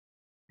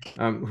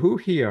Who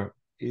here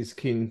is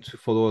keen to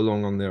follow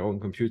along on their own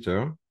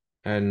computer?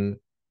 And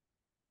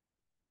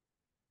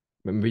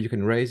maybe you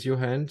can raise your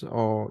hand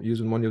or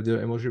use one of the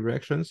emoji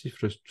reactions,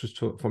 if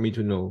for me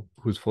to know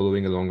who's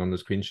following along on the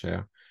screen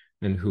share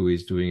and who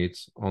is doing it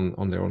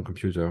on their own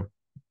computer.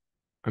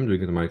 I'm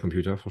doing it on my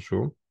computer for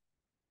sure.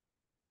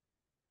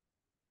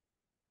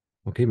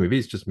 Okay, maybe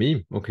it's just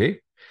me. Okay.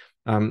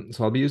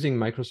 So I'll be using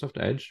Microsoft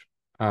Edge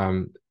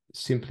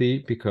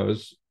simply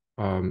because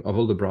of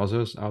all the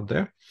browsers out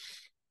there.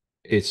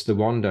 It's the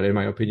one that, in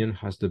my opinion,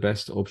 has the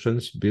best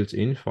options built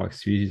in for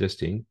accessibility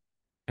testing.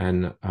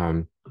 And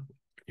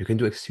you can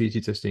do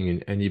accessibility testing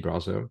in any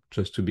browser,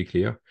 just to be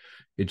clear.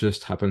 It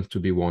just happens to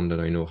be one that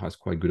I know has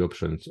quite good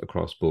options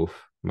across both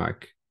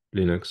Mac,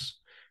 Linux,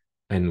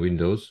 and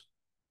Windows.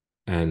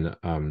 And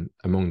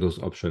among those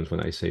options,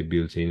 when I say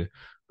built-in,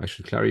 I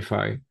should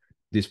clarify,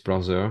 this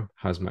browser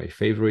has my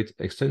favorite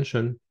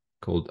extension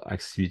called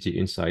Accessibility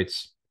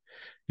Insights.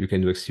 You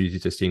can do accessibility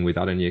testing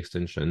without any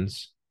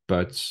extensions,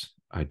 but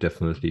I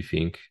definitely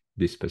think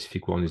this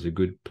specific one is a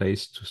good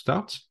place to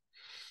start.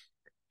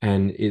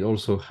 And it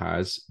also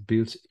has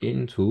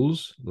built-in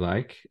tools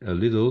like a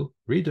little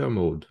reader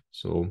mode.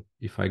 So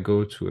if I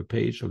go to a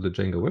page of the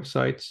Django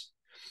website,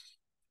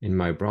 in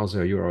my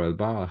browser URL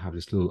bar, I have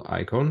this little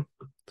icon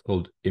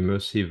called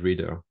Immersive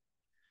Reader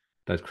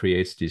that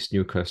creates this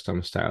new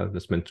custom style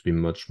that's meant to be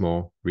much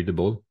more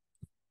readable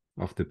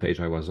of the page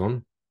I was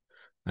on,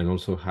 and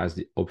also has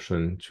the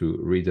option to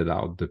read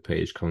aloud the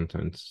page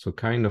content. So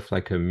kind of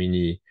like a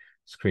mini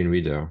screen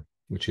reader,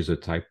 which is a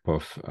type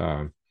of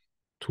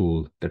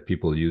tool that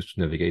people use to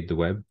navigate the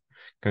web,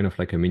 kind of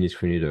like a mini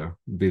screen reader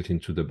built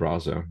into the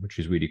browser, which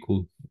is really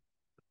cool.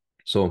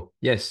 So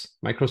yes,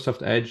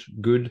 Microsoft Edge,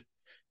 good.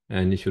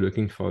 And if you're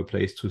looking for a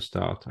place to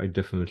start, I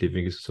definitely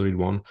think it's a solid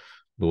one,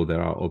 though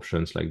there are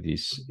options like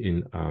this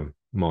in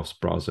most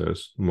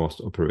browsers, most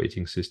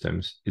operating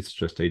systems. It's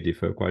just they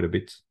differ quite a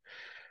bit.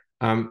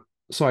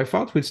 So I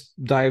thought we'd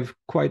dive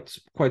quite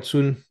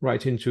soon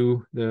right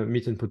into the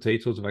meat and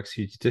potatoes of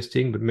accessibility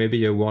testing, but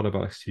maybe a word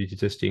about accessibility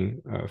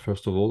testing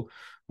first of all.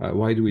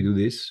 Why do we do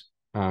this?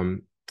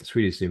 It's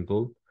really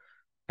simple.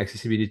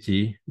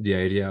 Accessibility, the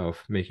idea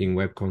of making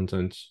web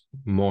content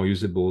more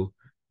usable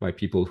by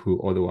people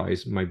who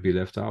otherwise might be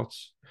left out.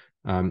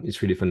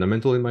 It's really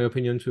fundamental, in my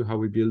opinion, to how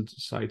we build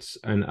sites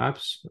and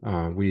apps.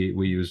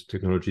 We use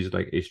technologies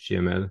like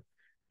HTML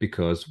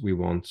because we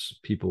want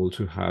people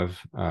to have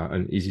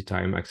an easy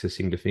time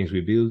accessing the things we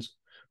build,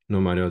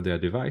 no matter their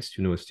device.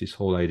 You know, it's this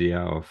whole idea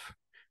of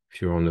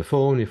if you're on the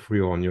phone, if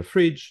you're on your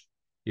fridge,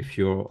 if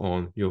you're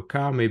on your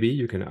car, maybe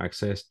you can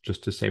access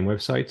just the same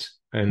website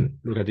and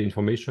look at the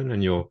information,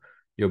 and your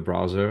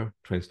browser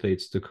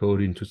translates the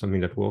code into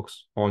something that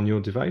works on your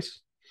device.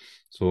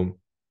 So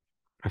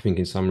I think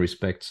in some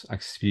respects,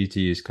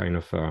 accessibility is kind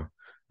of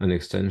an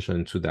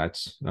extension to that.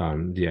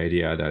 The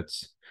idea that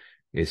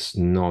it's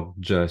not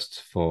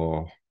just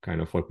for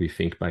kind of what we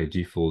think by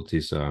default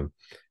is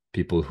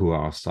people who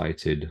are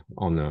sighted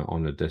on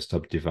a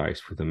desktop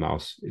device with a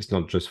mouse. It's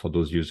not just for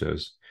those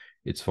users.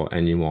 It's for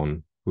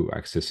anyone who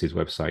accesses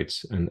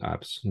websites and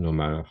apps, no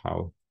matter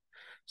how.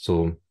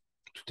 So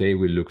today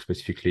we'll look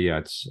specifically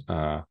at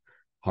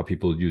how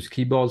people use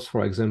keyboards,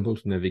 for example,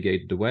 to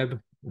navigate the web.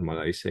 And when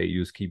I say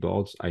use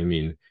keyboards, I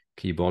mean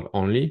keyboard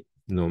only,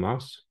 no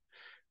mouse.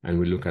 And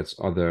we look at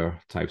other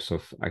types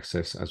of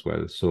access as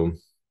well. So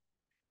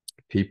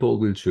people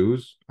will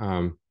choose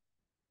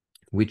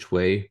which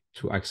way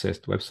to access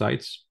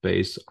websites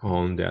based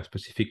on their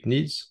specific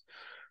needs.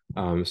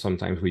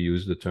 Sometimes we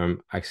use the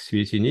term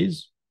accessibility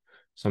needs.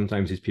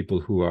 Sometimes it's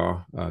people who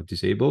are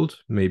disabled.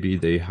 Maybe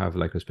they have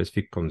like a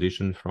specific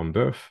condition from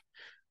birth.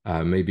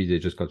 Maybe they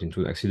just got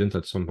into an accident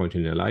at some point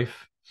in their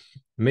life.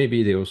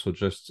 Maybe they also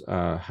just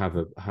have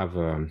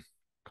a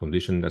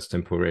condition that's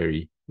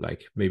temporary,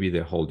 like maybe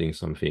they're holding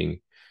something,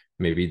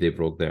 maybe they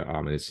broke their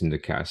arm and it's in the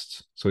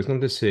cast. So it's not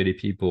necessarily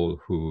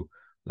people who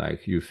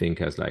like you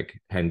think as like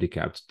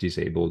handicapped,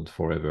 disabled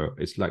forever.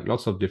 It's like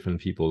lots of different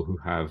people who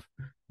have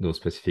those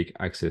specific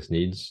access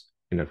needs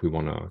and that we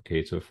want to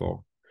cater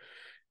for.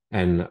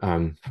 And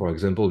for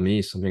example,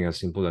 me, something as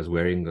simple as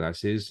wearing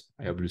glasses,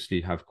 I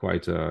obviously have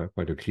quite a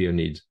clear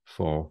need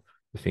for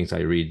the things I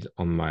read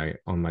on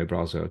my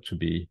browser to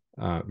be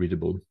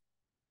readable.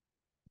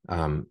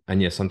 And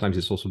yes, sometimes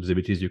it's also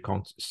disabilities you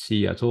can't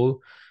see at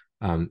all.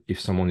 If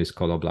someone is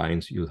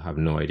colorblind, you'll have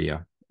no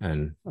idea.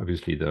 And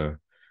obviously,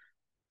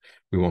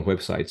 we want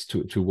websites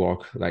to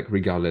work like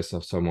regardless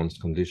of someone's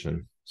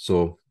condition.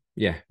 So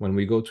yeah, when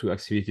we go to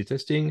accessibility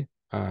testing,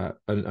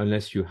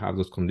 unless you have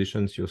those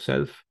conditions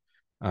yourself,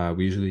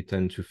 we usually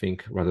tend to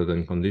think rather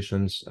than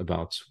conditions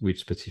about which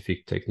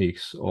specific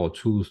techniques or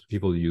tools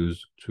people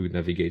use to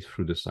navigate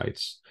through the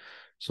sites.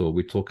 So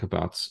we talk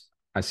about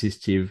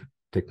assistive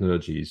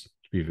technologies,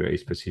 to be very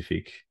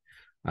specific,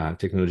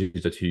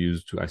 technologies that you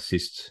use to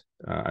assist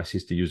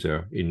the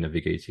user in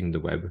navigating the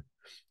web.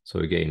 So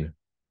again,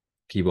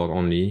 keyboard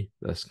only,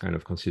 that's kind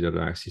of considered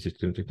an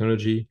assistive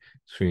technology.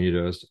 Screen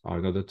readers are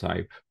another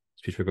type,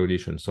 speech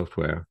recognition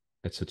software,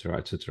 etc.,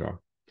 etc.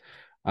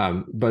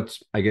 But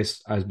I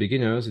guess as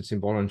beginners, it's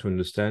important to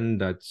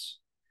understand that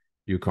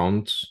you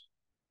can't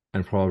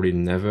and probably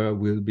never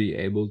will be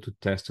able to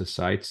test a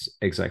site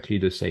exactly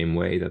the same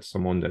way that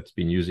someone that's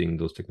been using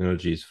those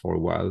technologies for a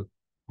while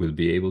will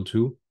be able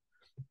to.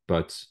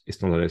 But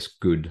it's nonetheless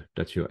good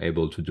that you're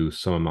able to do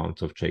some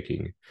amount of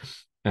checking.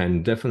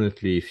 And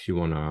definitely, if you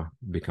want to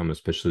become a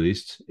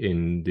specialist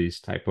in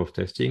this type of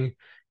testing,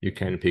 you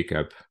can pick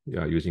up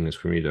using a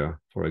screen reader,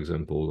 for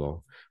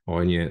example,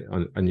 or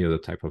any other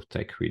type of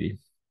tech, really.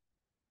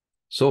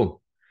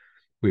 So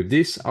with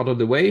this out of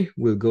the way,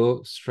 we'll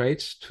go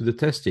straight to the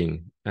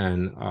testing,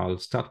 and I'll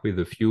start with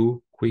a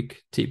few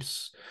quick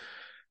tips.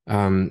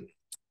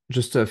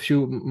 Just a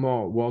few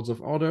more words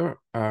of order.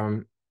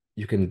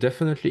 You can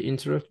definitely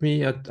interrupt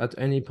me at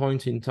any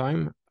point in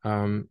time.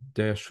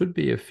 There should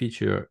be a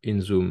feature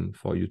in Zoom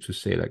for you to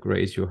say, like,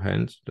 raise your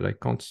hand that I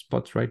can't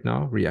spot right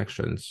now,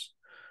 reactions.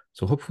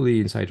 So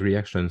hopefully inside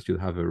reactions, you'll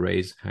have a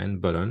raise hand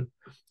button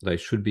that I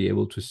should be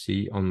able to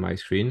see on my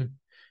screen.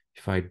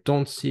 If I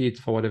don't see it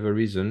for whatever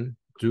reason,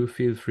 do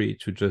feel free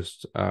to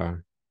just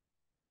turn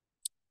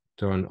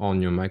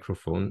on your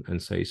microphone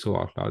and say so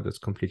out loud. That's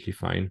completely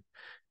fine.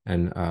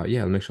 And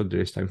yeah, I'll make sure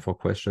there is time for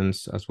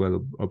questions as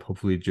well,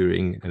 hopefully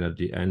during and at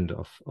the end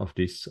of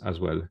this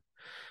as well.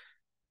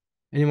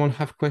 Anyone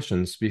have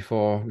questions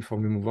before we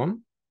move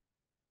on?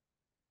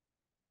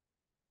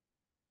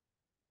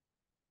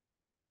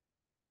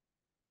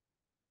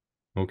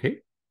 Okay.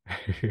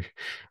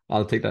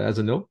 I'll take that as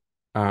a no.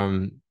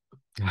 Um,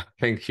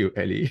 thank you,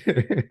 Ellie.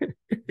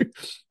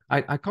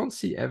 I can't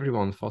see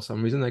everyone for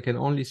some reason. I can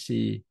only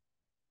see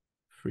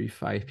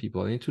 5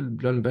 people. I need to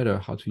learn better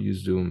how to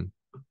use Zoom.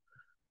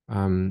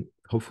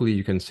 Hopefully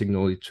you can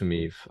signal it to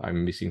me if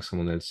I'm missing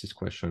someone else's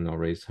question or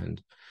raised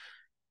hand.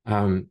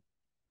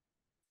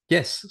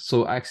 Yes,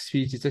 so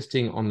accessibility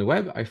testing on the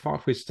web, I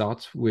thought we'd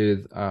start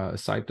with a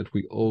site that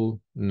we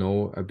all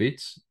know a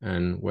bit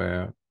and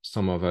where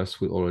some of us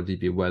will already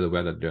be well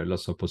aware that there are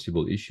lots of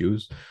possible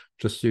issues,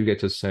 just so you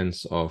get a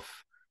sense of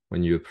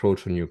when you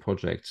approach a new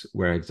project,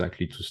 where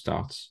exactly to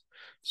start.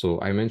 So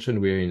I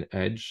mentioned we're in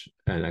Edge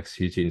and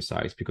Accessibility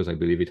Insights because I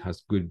believe it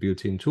has good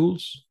built-in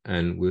tools,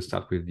 and we'll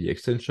start with the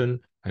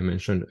extension I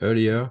mentioned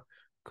earlier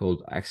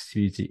called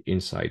Accessibility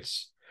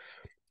Insights.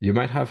 You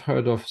might have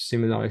heard of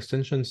similar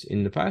extensions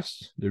in the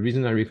past. The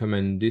reason I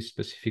recommend this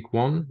specific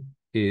one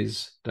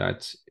is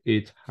that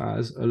it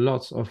has a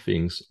lot of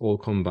things all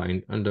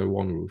combined under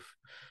one roof.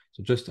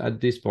 So just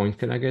at this point,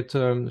 can I get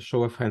a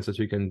show of hands that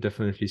you can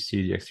definitely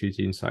see the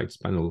Activity Insights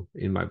panel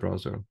in my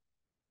browser?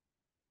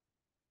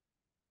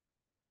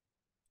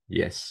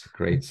 Yes,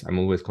 great. I'm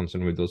always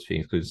concerned with those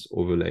things because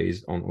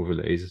overlays on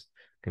overlays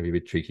can be a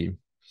bit tricky.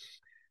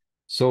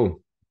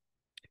 So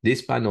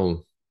this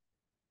panel,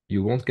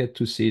 you won't get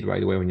to see it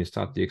right away when you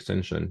start the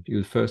extension.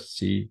 You'll first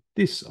see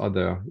this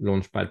other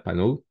Launchpad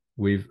panel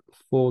with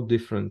 4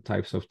 different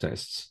types of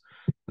tests.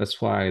 That's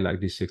why I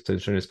like this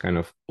extension is kind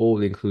of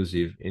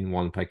all-inclusive in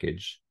one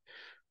package.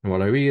 And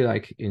what I really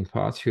like in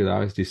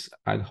particular is this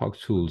ad hoc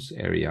tools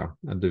area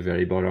at the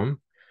very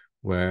bottom,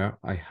 where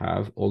I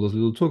have all those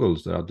little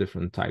toggles that are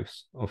different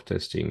types of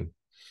testing.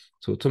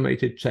 So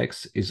automated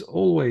checks is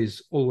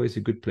always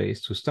a good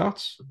place to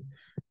start.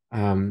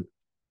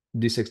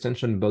 This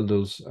extension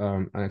bundles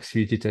an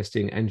accessibility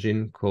testing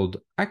engine called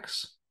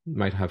Axe. You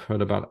might have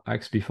heard about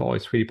Axe before.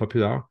 It's really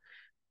popular.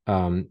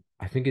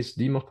 I think it's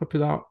the most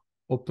popular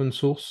open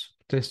source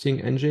testing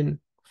engine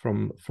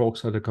from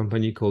folks at a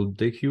company called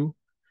DQ.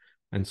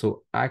 And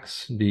so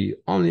Axe, the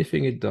only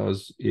thing it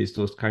does is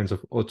those kinds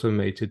of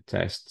automated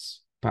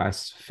tests,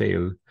 pass,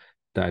 fail,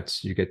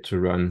 that you get to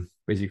run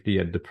basically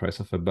at the press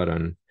of a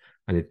button.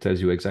 And it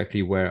tells you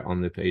exactly where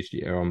on the page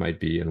the error might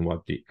be and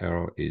what the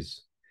error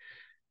is.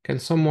 Can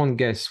someone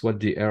guess what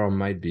the error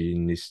might be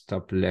in this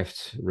top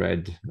left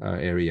red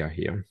area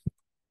here?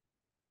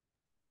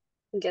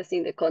 I'm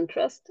guessing the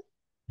contrast.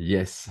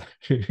 Yes,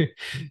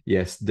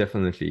 yes,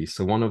 definitely.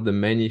 So one of the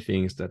many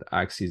things that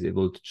Axe is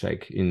able to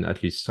check in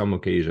at least some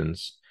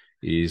occasions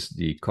is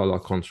the color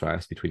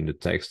contrast between the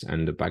text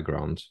and the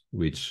background,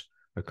 which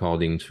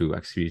according to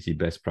accessibility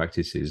best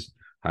practices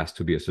has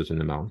to be a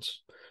certain amount.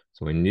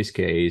 So in this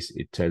case,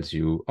 it tells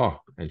you, oh,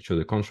 ensure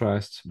the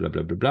contrast, blah,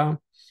 blah, blah, blah.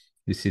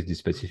 This is the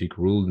specific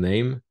rule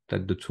name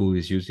that the tool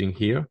is using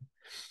here.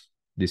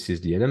 This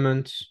is the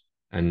element.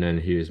 And then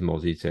here's more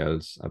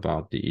details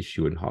about the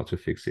issue and how to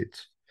fix it.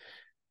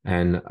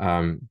 And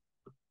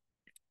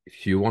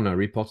if you want to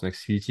report an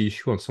accessibility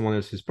issue on someone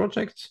else's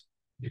project,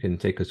 you can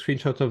take a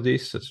screenshot of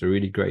this. That's a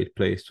really great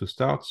place to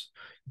start.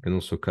 You can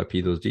also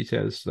copy those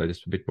details so that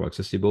it's a bit more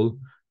accessible.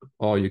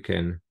 Or you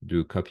can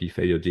do copy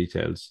failure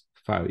details,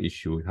 file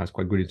issue. It has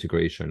quite good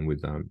integration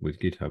with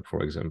GitHub,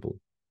 for example.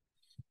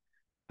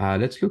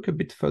 Let's look a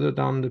bit further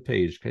down the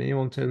page. Can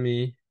anyone tell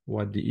me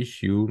what the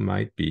issue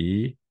might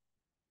be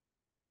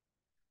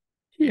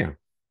here?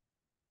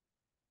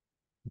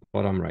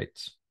 Bottom right.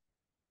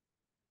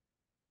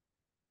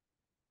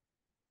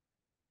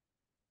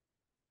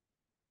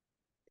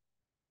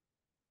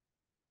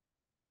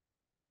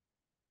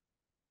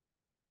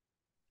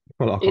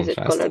 Color Is it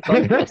contrast.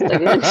 color contrast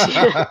again?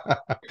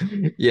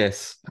 Yeah.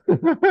 Yes.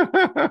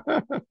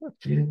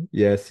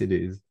 Yes, it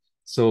is.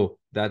 So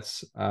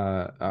that's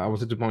I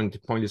wanted to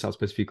point this out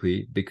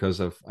specifically because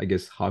of, I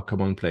guess, how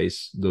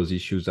commonplace those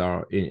issues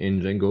are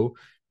in Django.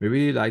 We're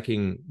really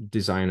liking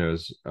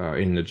designers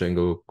in the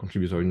Django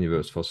contributor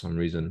universe for some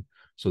reason.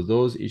 So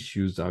those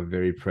issues are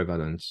very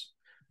prevalent.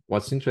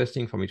 What's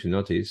interesting for me to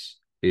notice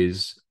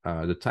is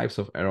the types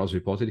of errors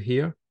reported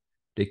here.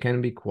 They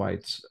can be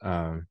quite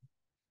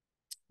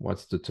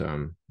what's the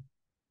term?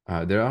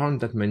 There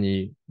aren't that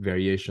many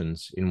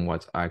variations in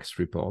what Axe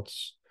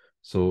reports.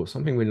 So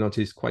something we'll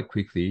notice quite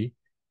quickly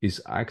is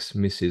Axe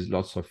misses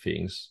lots of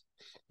things.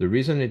 The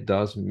reason it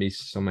does miss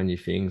so many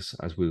things,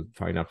 as we'll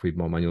find out with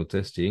more manual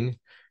testing,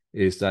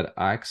 is that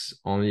Axe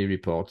only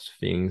reports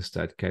things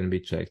that can be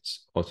checked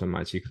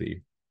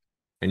automatically.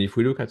 And if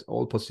we look at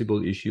all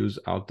possible issues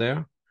out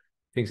there,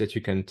 things that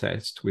you can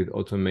test with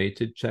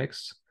automated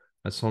checks,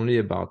 that's only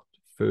about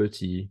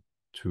 30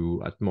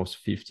 to at most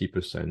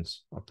 50%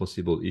 of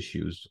possible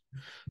issues.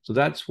 So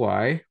that's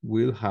why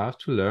we'll have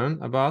to learn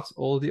about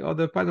all the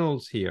other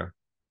panels here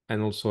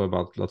and also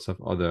about lots of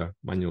other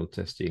manual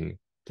testing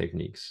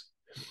techniques.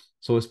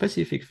 So a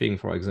specific thing,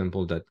 for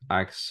example, that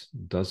Axe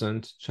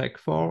doesn't check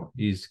for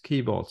is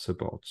keyboard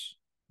support.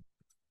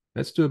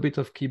 Let's do a bit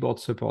of keyboard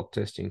support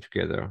testing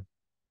together.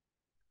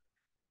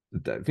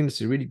 I think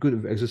it's a really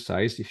good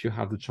exercise if you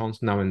have the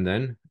chance now and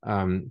then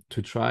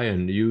to try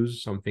and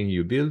use something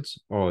you built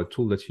or a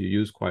tool that you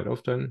use quite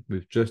often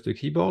with just a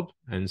keyboard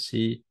and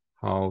see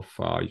how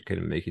far you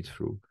can make it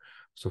through.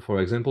 So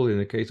for example, in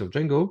the case of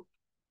Django,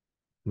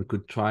 we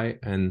could try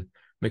and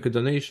make a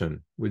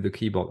donation with the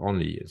keyboard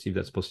only and see if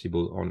that's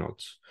possible or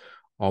not.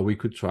 Or we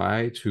could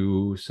try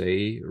to,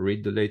 say,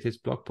 read the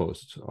latest blog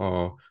post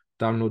or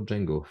download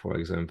Django, for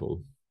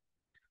example.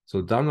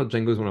 So download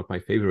Django is one of my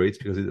favorites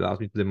because it allows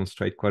me to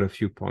demonstrate quite a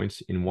few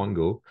points in one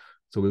go.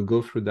 So we'll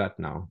go through that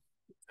now.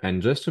 And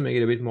just to make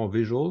it a bit more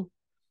visual,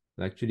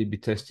 I'll actually be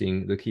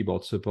testing the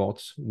keyboard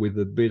support with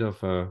a bit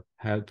of a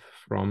help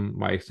from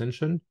my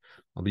extension.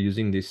 I'll be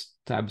using this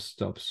tab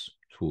stops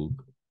tool.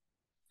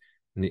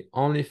 And the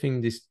only thing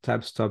this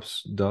tab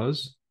stops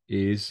does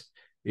is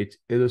it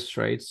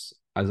illustrates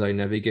as I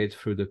navigate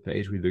through the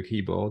page with the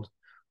keyboard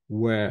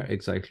where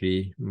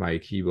exactly my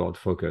keyboard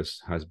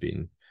focus has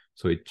been.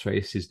 So it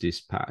traces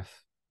this path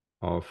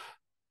of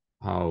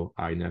how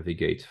I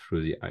navigate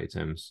through the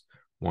items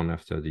one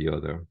after the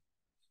other.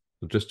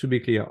 So just to be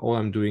clear, all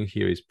I'm doing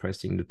here is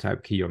pressing the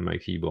tab key on my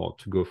keyboard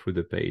to go through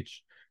the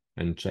page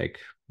and check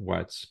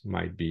what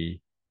might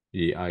be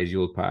the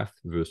ideal path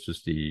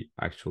versus the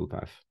actual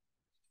path.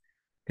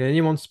 Can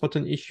anyone spot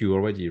an issue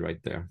already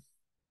right there?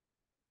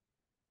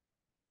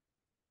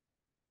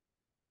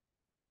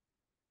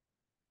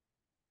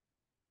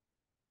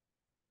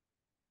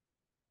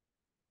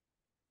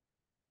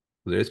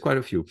 There's quite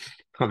a few.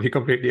 I'll be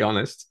completely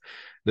honest.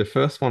 The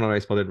first one that I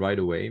spotted right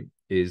away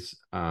is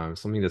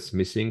something that's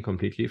missing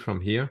completely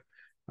from here.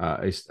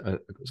 It's a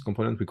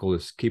component we call a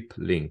skip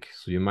link.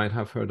 So you might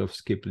have heard of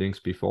skip links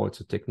before. It's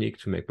a technique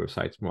to make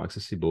websites more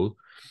accessible.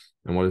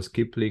 And what a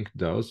skip link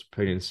does,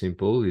 plain and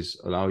simple, is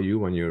allow you,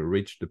 when you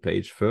reach the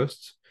page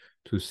first,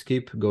 to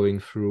skip going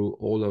through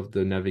all of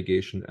the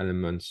navigation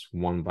elements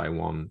one by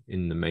one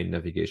in the main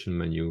navigation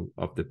menu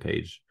of the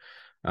page.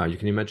 You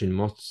can imagine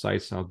most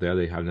sites out there,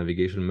 they have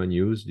navigation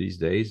menus these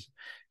days.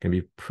 It can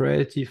be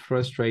pretty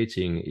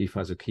frustrating if,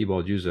 as a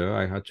keyboard user,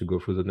 I had to go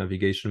through the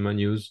navigation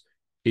menus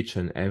each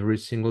and every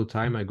single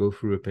time I go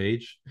through a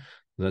page.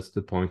 That's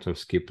the point of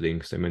skip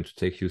links. They're meant to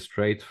take you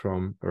straight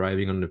from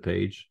arriving on the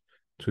page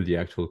to the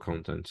actual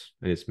content,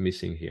 and it's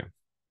missing here.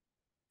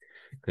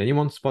 Can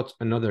anyone spot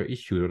another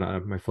issue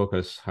that my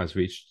focus has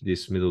reached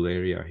this middle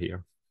area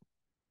here?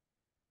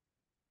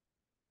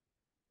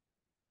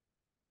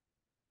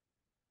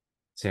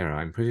 Sarah,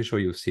 I'm pretty sure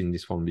you've seen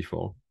this one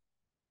before.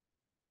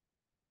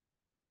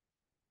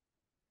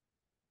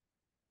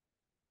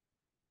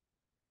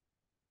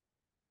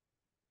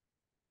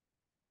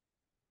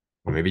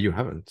 Or maybe you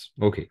haven't.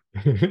 Okay.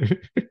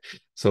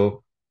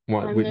 So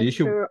what I'm with the not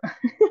issue sure.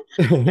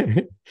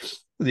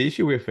 the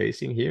issue we're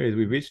facing here is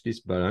we reached this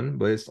button,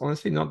 but it's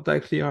honestly not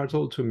that clear at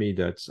all to me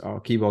that our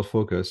keyboard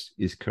focus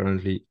is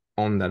currently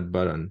on that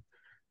button.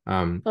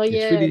 Oh It's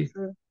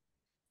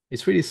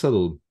yeah, really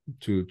subtle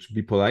to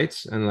be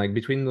polite, and like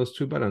between those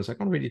two buttons, I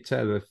can't really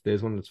tell if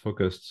there's one that's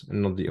focused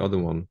and not the other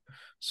one.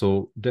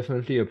 So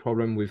definitely a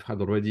problem we've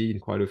had already in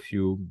quite a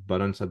few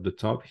buttons at the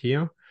top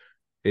here.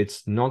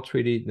 It's not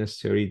really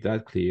necessarily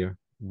that clear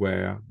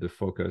where the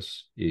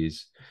focus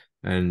is.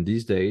 And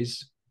these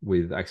days,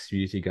 with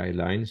accessibility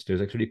guidelines,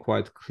 there's actually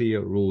quite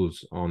clear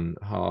rules on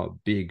how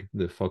big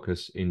the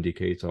focus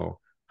indicator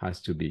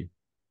has to be.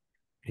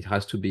 It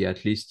has to be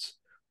at least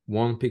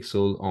 1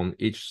 pixel on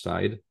each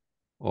side,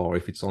 or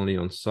if it's only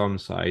on some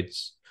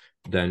sides,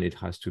 then it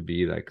has to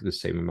be like the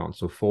same amount.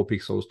 So 4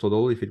 pixels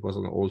total if it was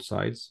on all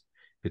sides.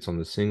 If it's on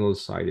the single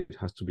side, it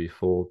has to be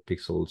 4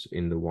 pixels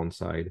in the one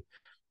side.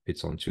 If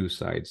it's on two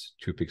sides,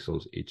 2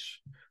 pixels each.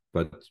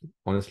 But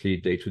honestly,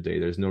 day to day,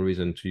 there's no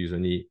reason to use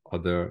any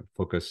other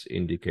focus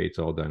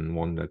indicator than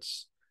one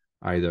that's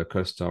either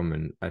custom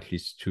and at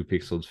least 2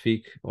 pixels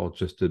thick, or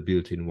just a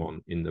built-in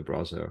one in the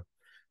browser.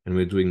 And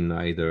we're doing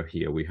neither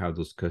here. We have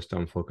those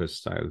custom focus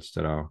styles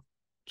that are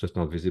just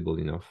not visible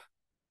enough.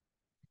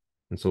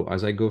 And so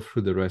as I go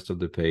through the rest of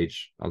the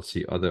page, I'll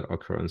see other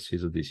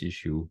occurrences of this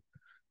issue.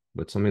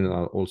 But something that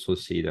I'll also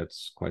see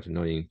that's quite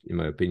annoying, in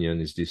my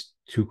opinion, is this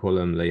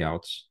 2-column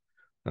layouts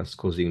that's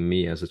causing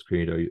me as a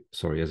screen reader,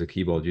 sorry, as a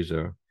keyboard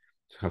user,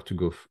 to have to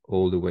go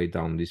all the way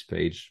down this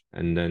page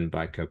and then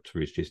back up to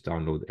reach this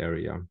download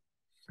area.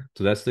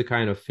 So that's the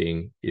kind of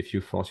thing, if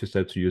you force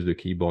yourself to use the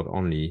keyboard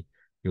only,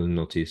 you'll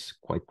notice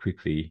quite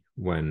quickly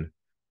when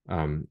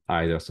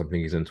either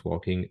something isn't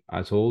working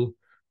at all,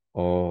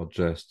 or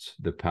just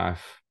the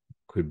path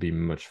could be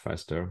much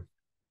faster.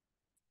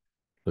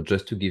 But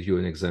just to give you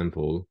an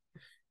example,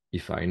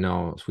 if I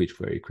now switch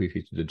very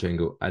quickly to the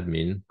Django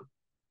admin,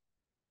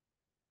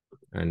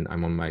 and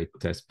I'm on my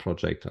test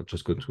project, I'll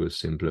just go to a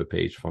simpler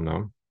page for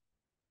now.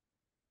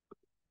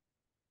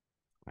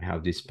 I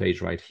have this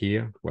page right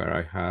here where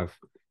I have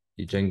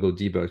the Django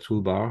debug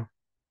toolbar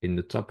in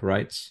the top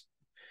right.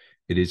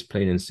 It is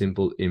plain and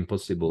simple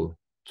impossible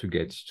to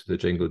get to the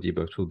Django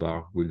debug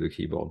toolbar with the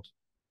keyboard.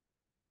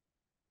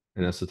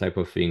 And that's the type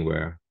of thing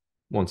where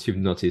once you've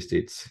noticed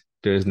it,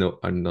 there's no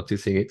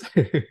unnoticing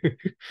it.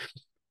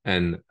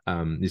 And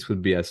this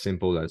would be as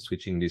simple as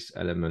switching this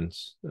element,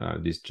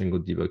 this Django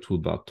debug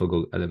toolbar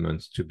toggle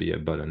element to be a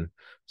button.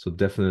 So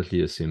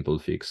definitely a simple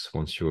fix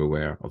once you're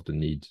aware of the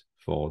need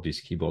for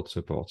this keyboard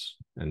support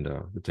and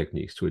the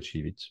techniques to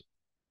achieve it.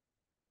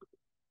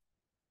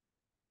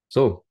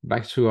 So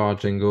back to our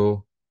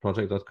Django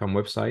project.com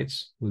website,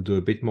 we'll do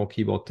a bit more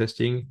keyboard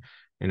testing.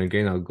 And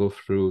again, I'll go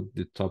through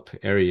the top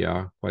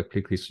area quite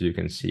quickly so you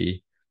can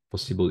see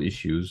possible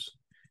issues.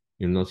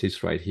 You'll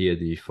notice right here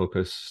the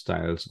focus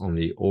styles on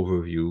the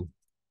overview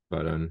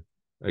button,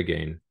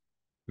 again,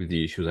 with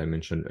the issues I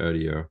mentioned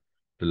earlier,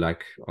 the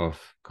lack of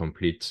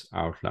complete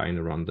outline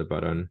around the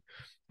button,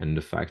 and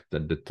the fact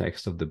that the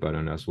text of the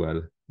button as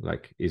well,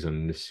 like,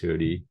 isn't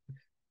necessarily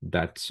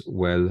that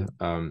well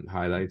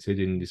highlighted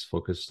in these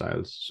focus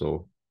styles.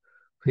 So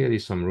clearly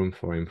some room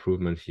for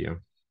improvement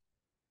here.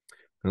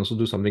 And also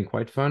do something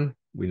quite fun.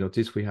 We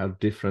notice we have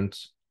different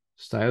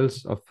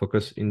styles of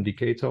focus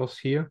indicators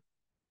here.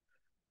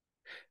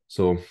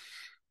 So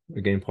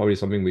again, probably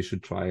something we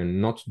should try and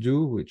not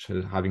do, which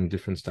is having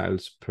different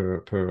styles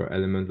per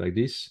element like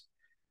this.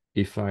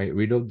 If I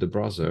reload the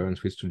browser and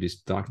switch to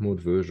this dark mode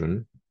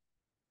version,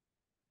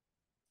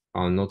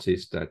 I'll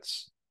notice that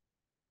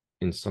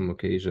in some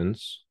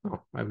occasions,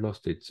 oh, I've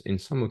lost it. In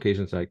some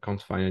occasions, I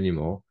can't find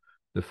anymore.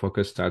 The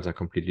focus styles are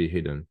completely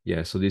hidden.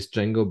 Yeah, so this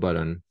Django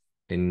button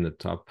in the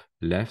top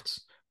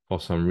left, for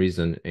some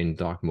reason in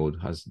dark mode,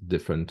 has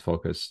different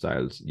focus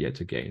styles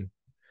yet again,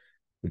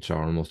 which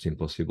are almost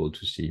impossible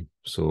to see.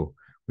 So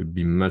we'd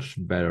be much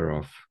better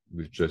off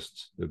with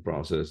just the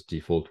browser's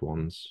default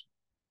ones,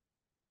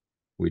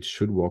 which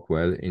should work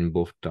well in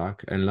both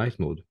dark and light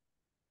mode.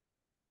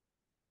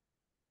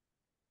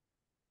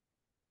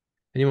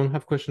 Anyone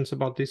have questions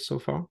about this so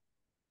far?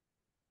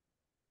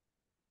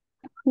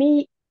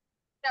 Me,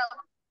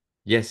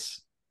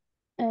 Yes.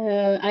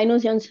 I know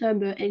the answer,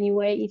 but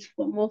anyway, it's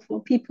more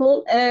for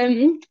people.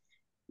 You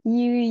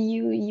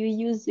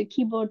use the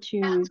keyboard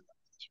to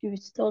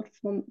start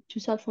from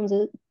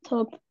the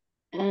top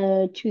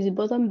to the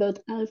bottom, but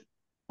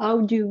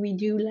how do we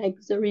do like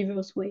the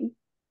reverse way?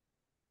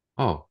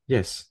 Oh,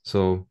 yes.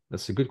 So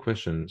that's a good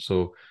question.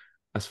 So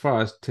as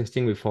far as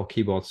testing with for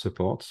keyboard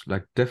support,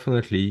 like,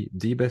 definitely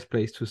the best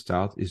place to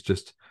start is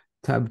just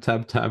tab,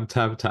 tab, tab,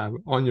 tab, tab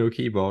on your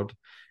keyboard.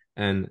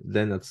 And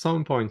then at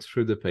some point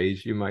through the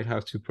page, you might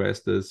have to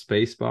press the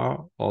space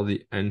bar or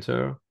the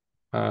enter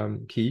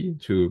key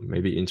to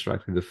maybe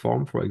interact with the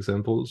form, for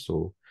example.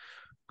 So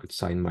I could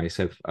sign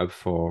myself up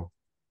for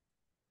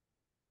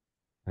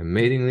a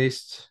mailing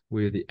list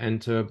with the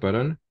enter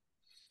button.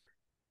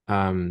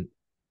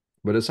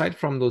 But aside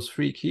from those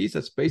 3 keys,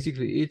 that's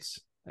basically it,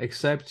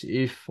 except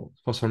if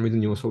for some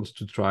reason you were supposed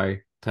to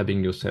try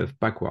tabbing yourself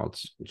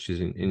backwards, which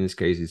is in this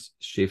case is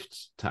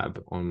Shift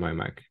Tab on my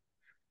Mac.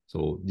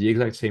 So the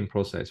exact same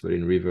process, but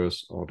in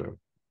reverse order.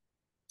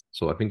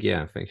 So I think,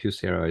 yeah, thank you,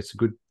 Sarah. It's a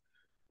good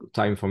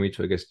time for me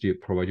to, I guess,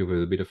 provide you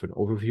with a bit of an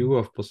overview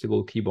of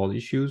possible keyboard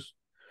issues.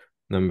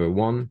 Number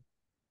 1,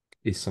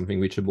 is something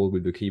reachable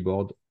with the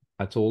keyboard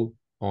at all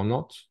or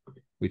not,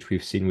 which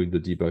we've seen with the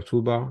debug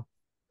toolbar.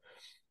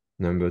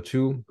 Number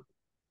 2,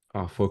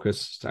 are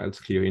focus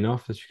styles clear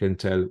enough that you can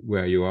tell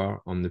where you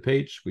are on the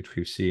page, which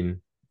we've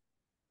seen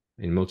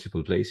in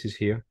multiple places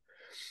here.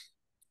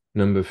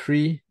 Number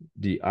 3,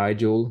 the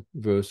ideal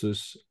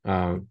versus,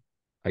 I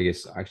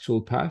guess,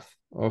 actual path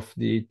of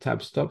the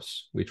tab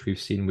stops, which we've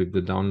seen with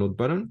the download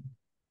button.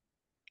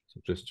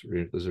 So just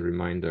as a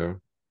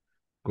reminder,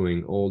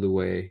 going all the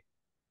way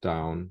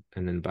down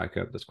and then back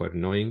up, that's quite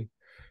annoying.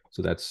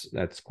 So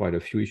that's quite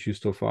a few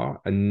issues so far.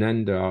 And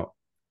then there are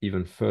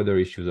even further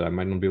issues that I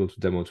might not be able to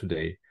demo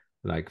today.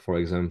 Like, for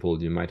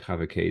example, you might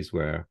have a case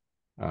where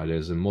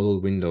There's a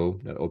model window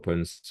that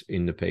opens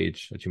in the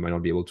page that you might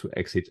not be able to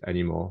exit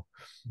anymore.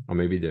 Or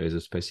maybe there is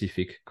a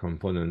specific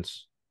component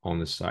on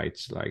the site,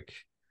 like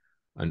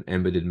an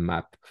embedded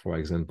map, for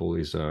example,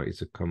 is a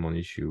common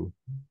issue.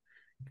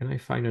 Can I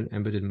find an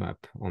embedded map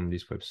on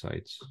this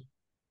website?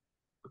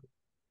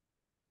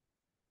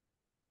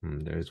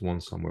 There is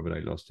one somewhere, but I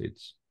lost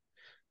it.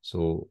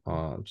 So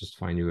just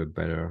find you a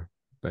better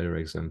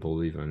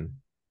example even.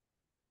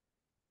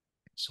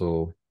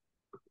 So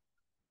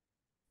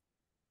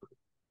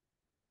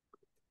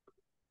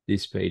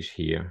this page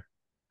here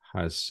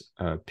has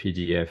a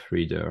PDF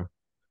reader.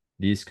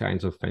 These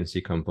kinds of fancy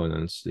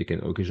components, they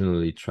can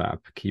occasionally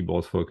trap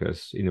keyboard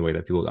focus in a way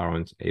that people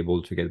aren't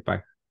able to get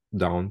back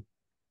down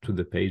to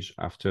the page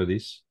after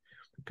this.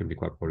 It can be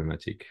quite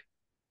problematic.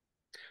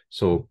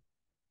 So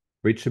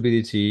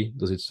reachability,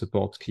 does it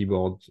support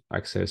keyboard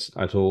access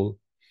at all?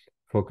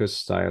 Focus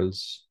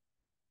styles,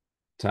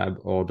 tab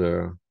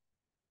order,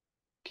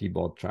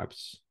 keyboard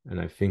traps. And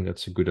I think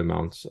that's a good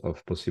amount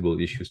of possible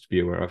issues to be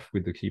aware of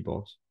with the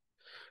keyboard.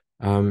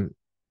 Any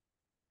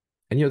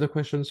other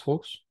questions,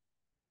 folks?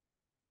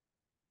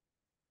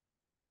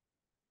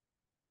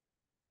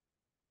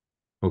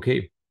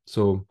 Okay,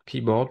 so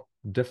keyboard,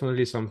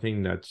 definitely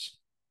something that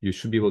you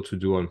should be able to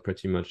do on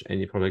pretty much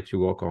any project you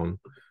work on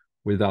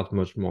without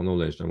much more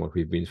knowledge than what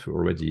we've been through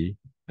already.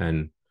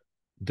 And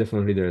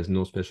definitely there is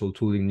no special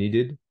tooling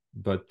needed,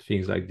 but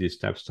things like this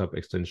tab stop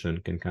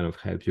extension can kind of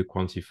help you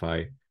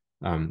quantify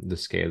the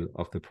scale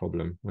of the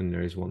problem when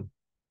there is one.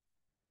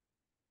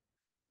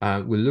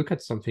 We'll look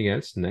at something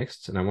else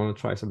next, and I want to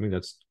try something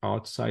that's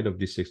outside of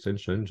this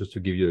extension just to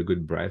give you a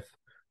good breadth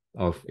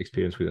of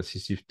experience with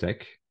assistive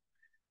tech.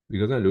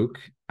 We're going to look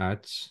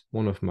at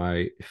one of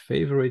my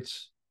favorite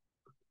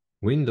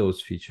Windows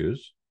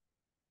features,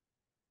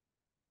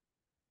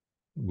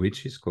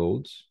 which is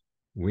called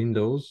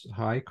Windows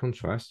High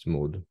Contrast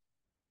Mode.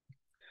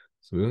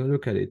 So we're going to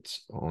look at it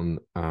on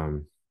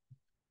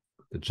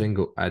the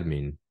Django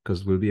admin,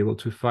 because we'll be able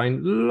to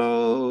find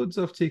loads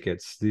of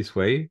tickets this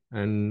way.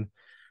 And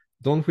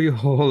don't we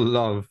all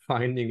love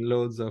finding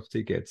loads of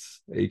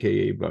tickets,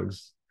 aka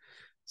bugs?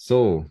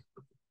 So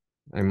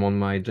I'm on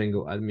my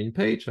Django admin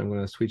page. I'm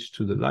going to switch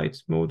to the light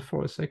mode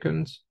for a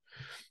second.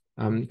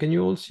 Can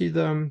you all see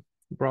the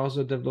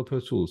browser developer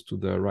tools to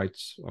the right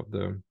of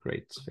the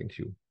great? Thank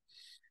you.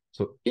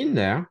 So in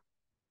there,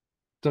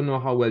 don't know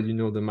how well you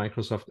know the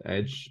Microsoft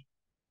Edge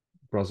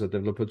browser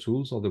developer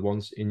tools or the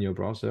ones in your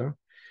browser.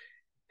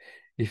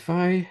 If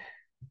I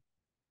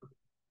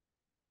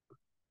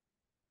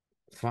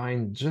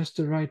find just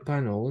the right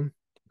panel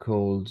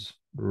called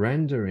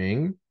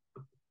rendering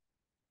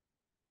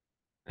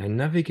and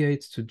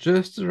navigate to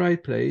just the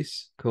right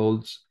place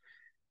called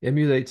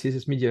emulate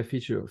CSS media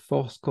feature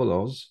forced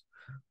colors,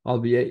 I'll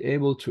be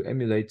able to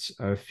emulate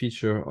a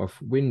feature of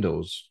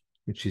Windows,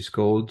 which is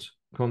called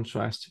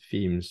contrast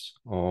themes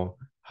or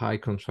high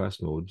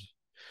contrast mode.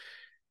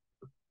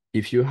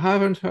 If you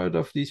haven't heard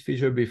of this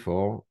feature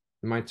before,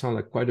 it might sound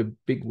like quite a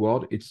big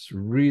word. It's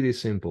really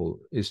simple.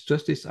 It's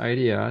just this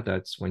idea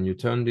that when you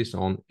turn this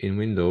on in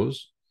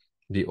Windows,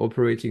 the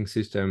operating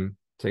system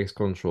takes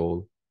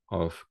control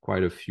of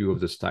quite a few of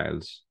the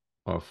styles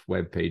of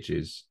web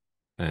pages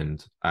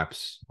and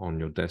apps on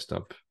your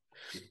desktop.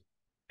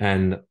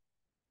 And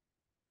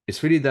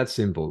it's really that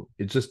simple.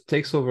 It just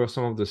takes over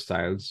some of the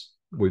styles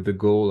with the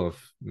goal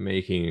of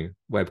making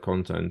web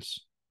content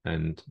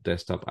and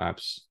desktop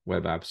apps,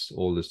 web apps,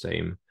 all the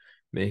same,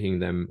 making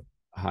them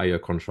higher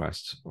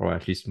contrast or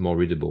at least more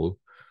readable,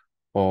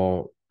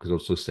 or could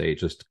also say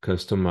just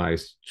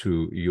customized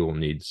to your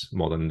needs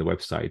more than the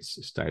website's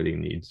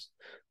styling needs.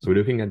 So we're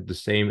looking at the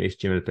same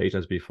HTML page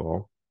as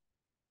before.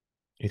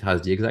 It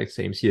has the exact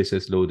same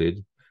CSS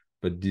loaded,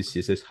 but this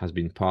CSS has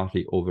been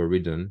partly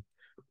overridden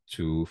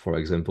to, for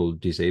example,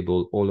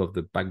 disable all of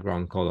the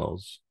background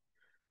colors,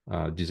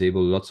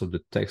 disable lots of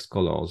the text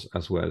colors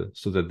as well,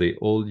 so that they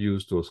all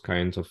use those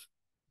kinds of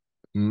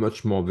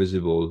much more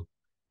visible,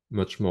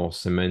 much more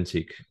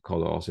semantic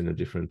colors in the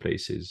different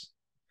places.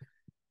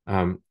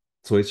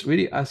 So it's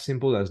really as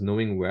simple as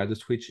knowing where the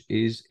switch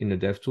is in the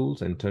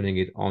DevTools and turning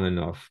it on and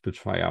off to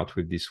try out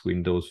with these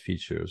Windows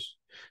features.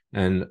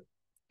 And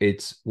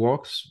it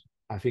works,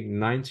 I think,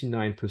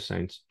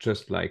 99%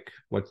 just like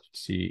what you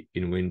see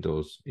in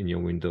Windows, in your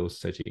Windows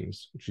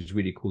settings, which is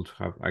really cool to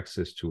have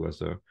access to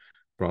as a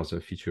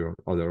browser feature on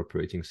other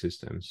operating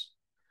systems.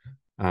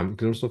 You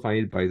can also find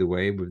it, by the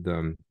way, with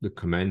the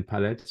command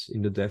palette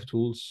in the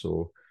DevTools.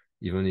 So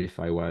even if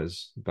I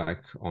was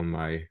back on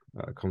my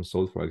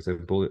console, for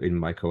example, in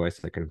macOS,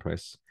 I can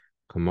press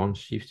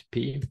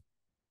Command-Shift-P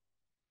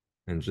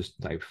and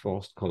just type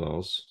forced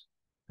colors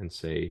and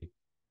say,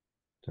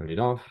 turn it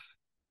off,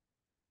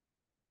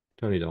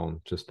 turn it on,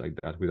 just like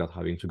that, without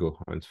having to go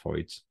hunt for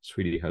it. It's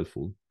really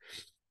helpful.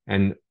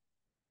 And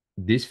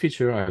this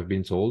feature, I've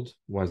been told,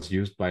 was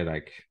used by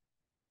like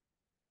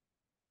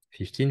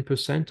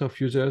 15% of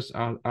users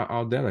are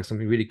out there, like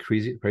something really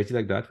crazy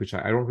like that, which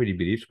I don't really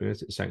believe.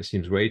 It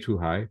seems way too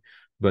high.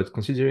 But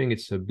considering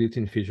it's a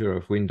built-in feature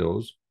of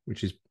Windows,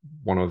 which is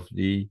one of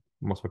the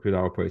most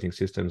popular operating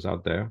systems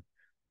out there.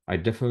 I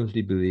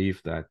definitely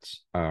believe that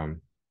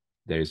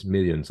there is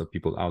millions of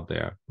people out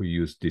there who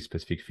use this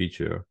specific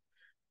feature.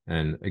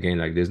 And again,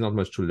 like there's not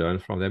much to learn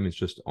from them. It's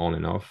just on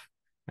and off.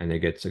 And they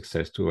get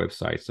access to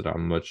websites that are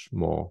much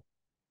more,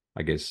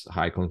 I guess,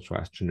 high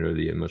contrast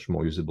generally and much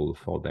more usable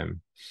for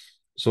them.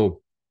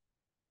 So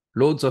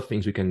loads of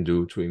things we can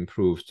do to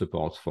improve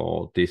support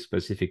for this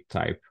specific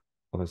type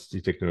of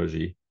assistive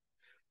technology.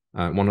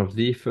 One of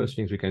the first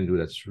things we can do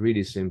that's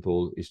really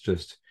simple is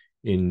just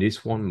in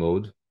this one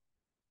mode,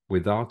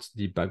 without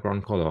the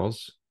background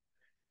colors,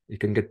 it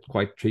can get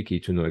quite tricky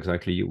to know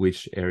exactly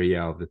which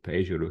area of the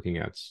page you're looking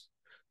at.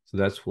 So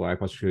that's why,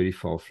 particularly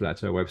for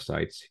flatter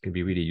websites, it can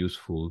be really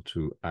useful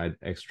to add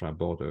extra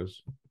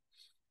borders.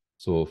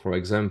 So for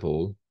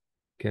example,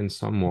 can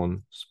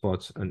someone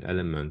spot an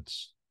element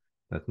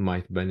that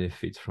might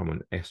benefit from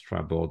an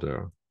extra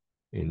border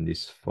in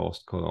this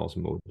forced colors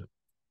mode?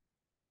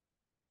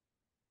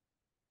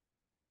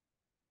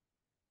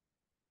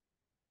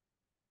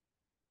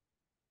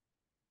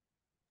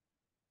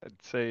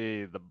 I'd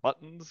say the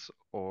buttons,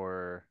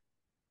 or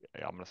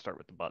yeah, I'm gonna start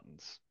with the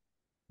buttons.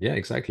 Yeah,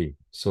 exactly.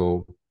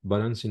 So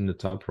buttons in the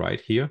top right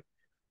here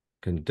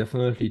can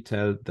definitely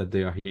tell that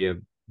they are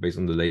here based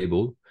on the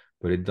label,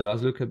 but it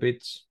does look a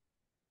bit,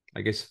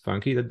 I guess,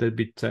 funky that there'd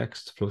be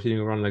text floating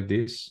around like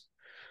this.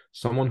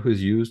 Someone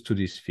who's used to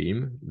this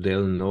theme,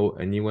 they'll know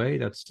anyway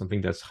that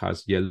something that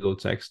has yellow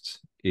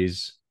text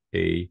is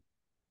a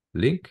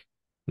link,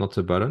 not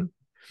a button,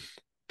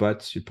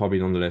 but you probably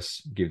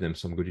nonetheless give them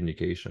some good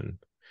indication.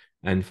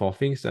 And for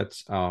things that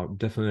are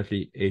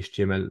definitely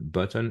HTML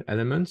button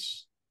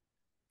elements,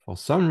 for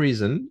some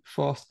reason,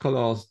 forced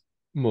colors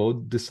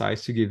mode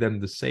decides to give them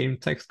the same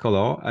text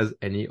color as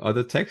any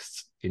other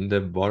text in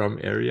the bottom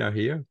area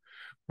here,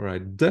 where I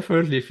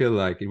definitely feel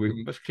like it would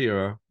be much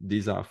clearer.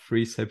 These are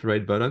three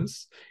separate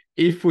buttons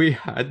if we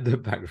had the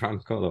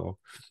background color.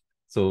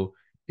 So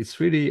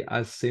it's really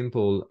as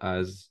simple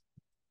as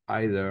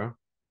either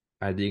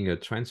adding a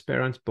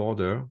transparent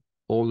border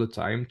all the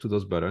time to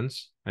those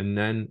buttons, and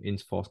then in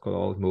forced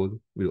color mode,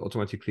 we'll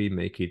automatically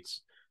make it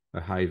a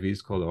high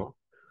vis color,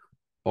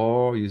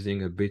 or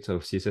using a bit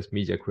of CSS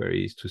media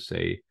queries to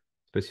say,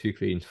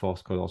 specifically in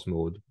forced colors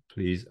mode,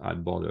 please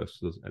add borders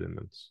to those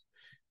elements.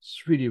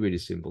 It's really, really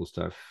simple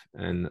stuff.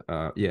 And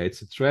yeah,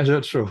 it's a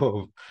treasure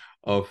trove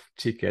of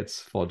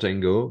tickets for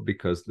Django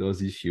because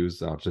those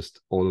issues are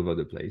just all over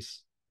the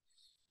place.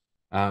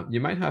 You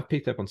might have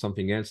picked up on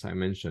something else I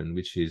mentioned,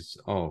 which is,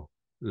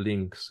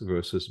 links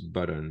versus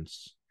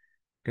buttons.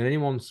 Can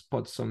anyone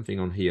spot something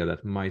on here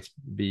that might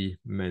be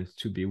meant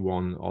to be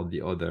one or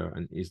the other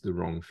and is the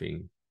wrong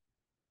thing?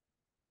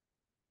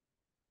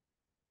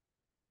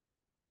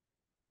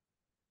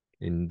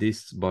 In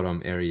this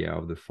bottom area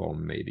of the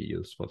form, maybe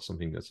you'll spot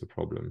something that's a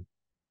problem.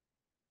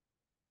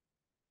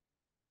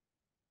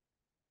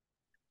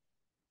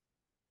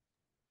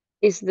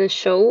 Is the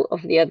show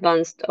of the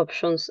advanced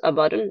options a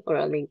button or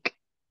a link?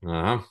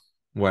 Well,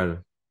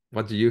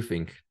 what do you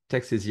think?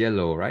 Text is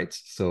yellow, right?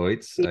 So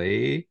it's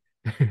a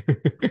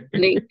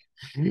Link.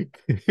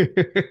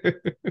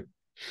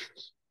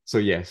 So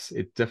yes,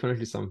 it's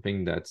definitely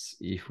something that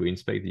if we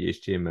inspect the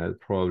HTML,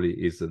 probably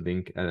is a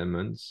link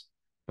element,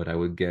 but I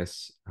would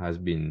guess has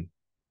been,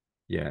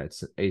 yeah,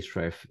 it's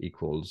href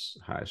equals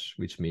hash,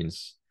 which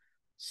means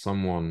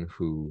someone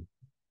who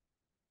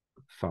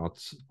thought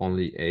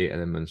only a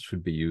element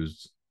should be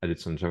used added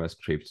some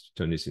JavaScript to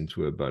turn this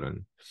into a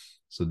button.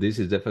 So this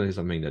is definitely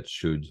something that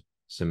should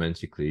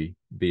semantically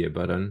be a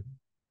button,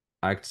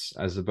 acts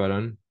as a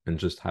button, and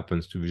just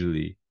happens to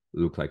visually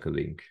look like a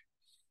link.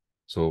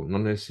 So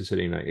not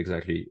necessarily like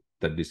exactly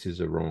that this is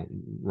a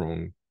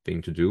wrong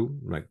thing to do.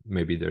 Like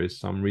maybe there is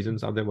some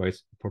reasons out there why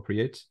it's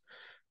appropriate,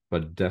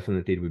 but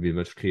definitely it would be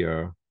much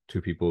clearer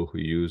to people who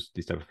use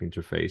this type of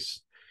interface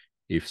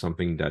if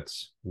something that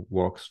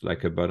works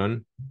like a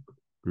button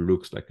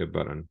looks like a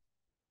button.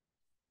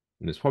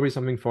 And there's probably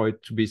something for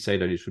it to be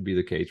said that it should be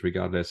the case,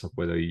 regardless of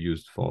whether you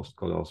used forced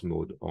colors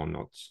mode or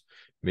not.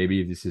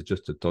 Maybe if this is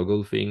just a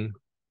toggle thing,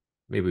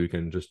 maybe we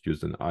can just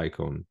use an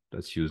icon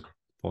that's used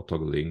for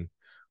toggling,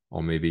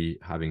 or maybe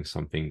having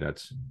something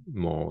that's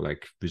more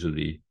like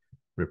visually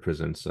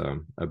represents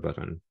a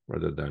button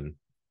rather than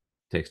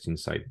text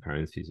inside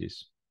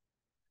parentheses.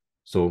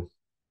 So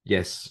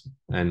yes,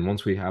 and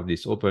once we have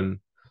this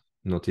open,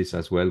 notice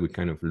as well, we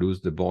kind of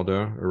lose the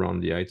border around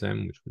the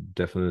item, which would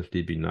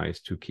definitely be nice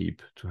to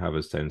keep to have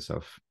a sense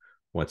of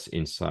what's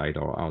inside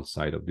or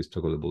outside of this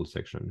toggleable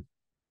section.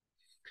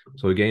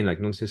 So again, like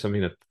not necessarily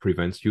something that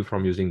prevents you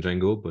from using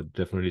Django, but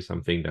definitely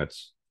something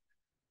that's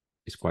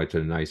is quite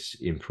a nice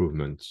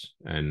improvement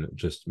and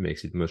just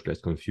makes it much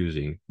less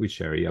confusing which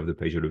area of the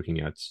page you're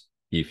looking at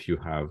if you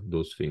have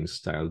those things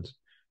styled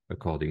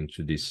according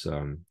to this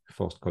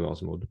forced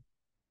colors mode.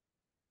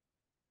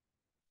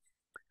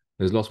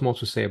 There's lots more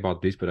to say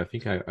about this, but I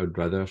think I would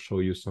rather show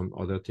you some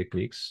other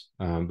techniques.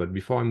 But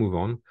before I move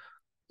on,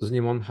 does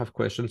anyone have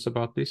questions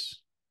about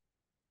this?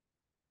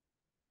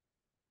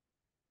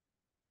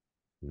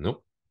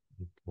 No?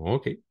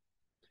 Okay.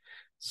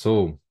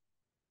 So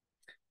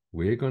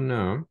we're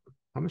gonna,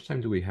 how much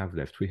time do we have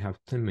left? We have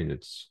 10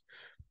 minutes.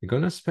 We're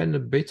gonna spend a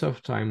bit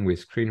of time with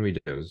screen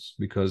readers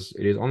because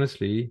it is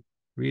honestly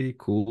really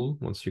cool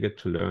once you get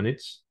to learn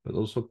it, but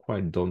also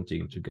quite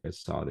daunting to get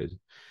started.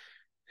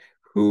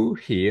 Who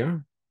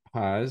here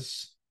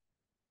has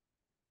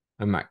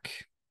a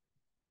Mac?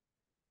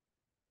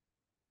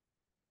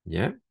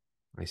 Yeah,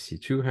 I see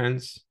 2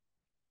 hands.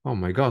 Oh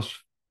my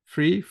gosh,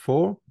 3,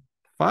 4,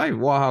 5.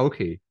 Wow,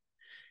 okay,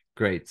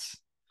 great.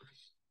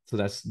 So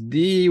that's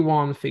the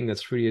one thing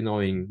that's really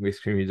annoying with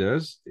screen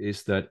readers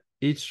is that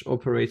each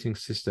operating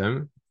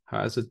system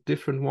has a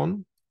different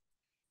one,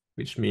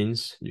 which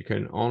means you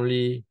can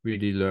only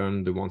really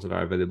learn the ones that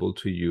are available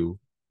to you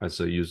as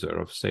a user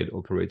of said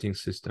operating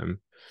system.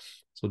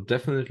 So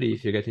definitely,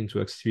 if you get into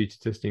accessibility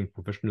testing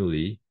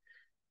professionally,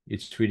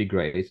 it's really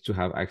great to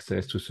have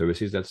access to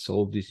services that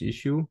solve this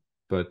issue.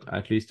 But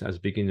at least as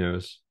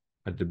beginners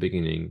at the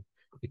beginning,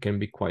 it can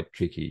be quite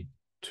tricky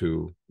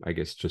to, I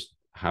guess, just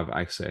have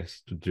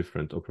access to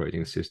different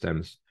operating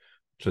systems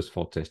just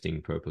for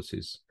testing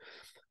purposes.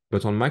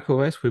 But on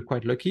macOS, we're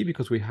quite lucky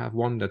because we have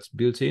one that's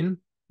built in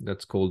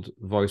that's called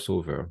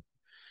VoiceOver.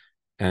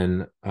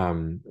 And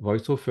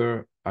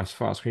VoiceOver, as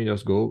far as screen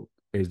readers go,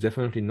 is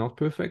definitely not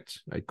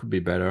perfect. It could be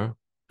better,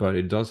 but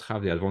it does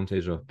have the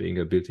advantage of being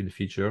a built-in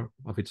feature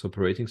of its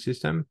operating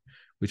system,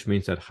 which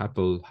means that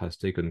Apple has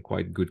taken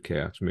quite good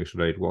care to make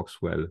sure that it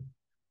works well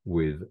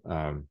with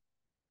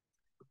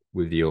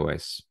the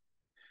OS.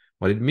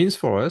 What it means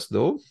for us,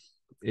 though,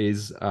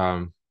 is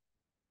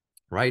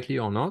rightly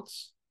or not,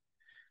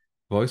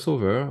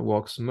 VoiceOver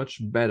works much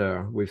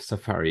better with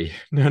Safari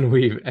than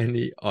with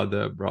any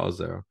other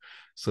browser.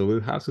 So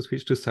we'll have to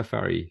switch to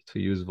Safari to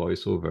use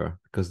VoiceOver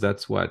because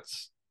that's what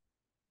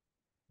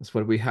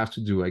we have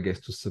to do, I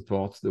guess, to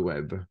support the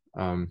web.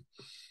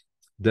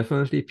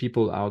 Definitely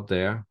people out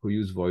there who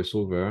use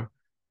VoiceOver,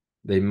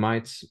 they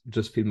might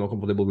just feel more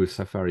comfortable with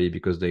Safari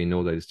because they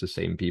know that it's the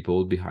same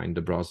people behind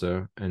the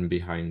browser and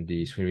behind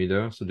the screen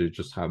reader. So they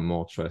just have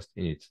more trust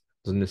in it.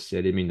 Doesn't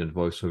necessarily mean that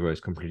VoiceOver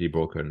is completely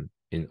broken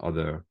in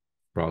other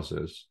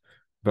browsers,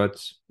 but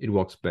it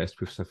works best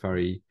with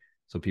Safari.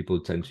 So people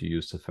tend to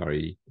use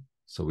Safari.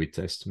 So we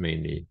test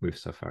mainly with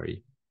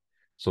Safari.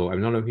 So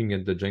I'm now looking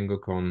at the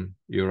Django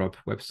Europe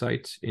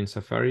website in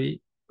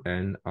Safari,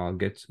 and I'll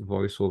get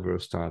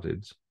VoiceOver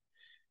started.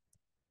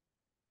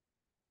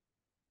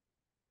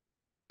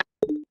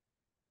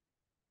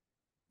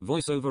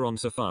 VoiceOver on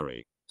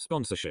Safari.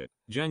 Sponsorship.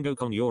 Django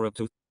Europe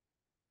to.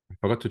 I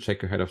forgot to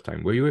check ahead of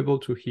time. Were you able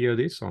to hear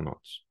this or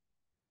not?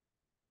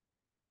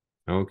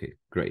 Okay,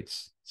 great.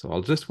 So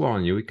I'll just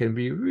warn you, it can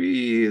be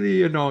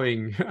really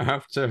annoying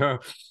after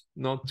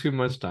not too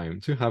much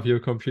time to have your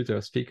computer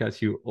speak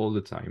at you all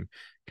the time.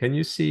 Can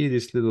you see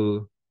this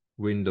little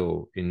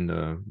window in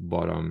the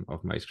bottom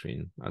of my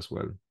screen as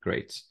well?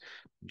 Great.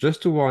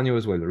 Just to warn you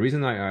as well, the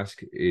reason I ask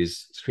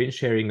is screen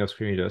sharing of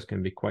screen readers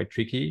can be quite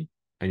tricky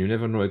and you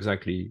never know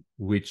exactly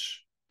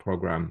which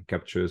program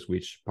captures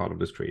which part of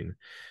the screen.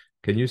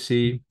 Can you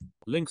see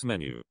Links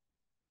menu?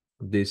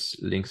 This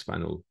links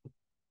panel?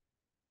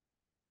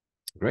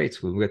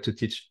 Great, we'll get to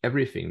teach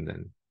everything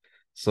then.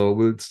 So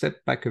we'll step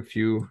back a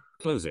few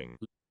Closing.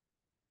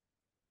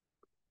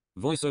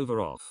 VoiceOver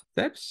off.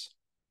 steps.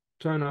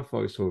 Turn off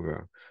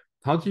VoiceOver.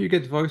 How do you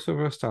get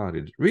VoiceOver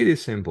started? Really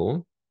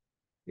simple.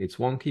 It's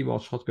one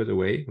keyboard shortcut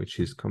away, which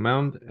is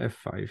Command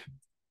F5.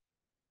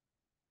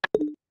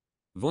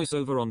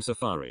 VoiceOver on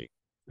Safari.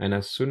 And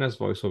as soon as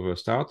VoiceOver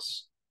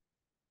starts,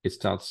 it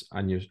starts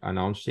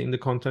announcing the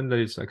content that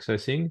it's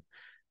accessing,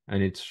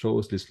 and it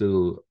shows this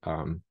little,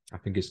 I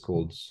think it's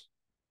called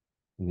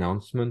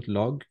announcement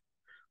log,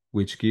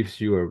 which gives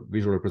you a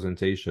visual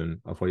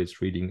representation of what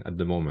it's reading at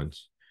the moment,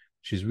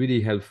 which is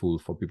really helpful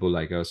for people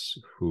like us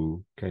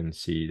who can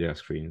see their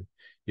screen.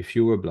 If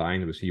you were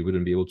blind, obviously you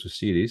wouldn't be able to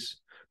see this,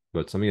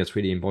 but something that's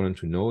really important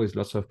to know is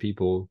lots of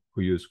people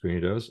who use screen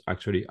readers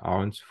actually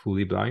aren't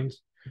fully blind,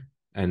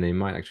 and they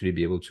might actually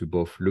be able to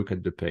both look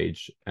at the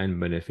page and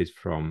benefit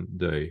from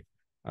the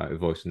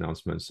voice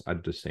announcements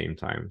at the same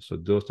time. So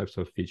those types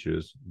of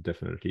features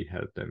definitely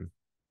help them.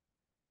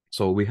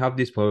 So we have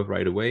this pop-up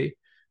right away.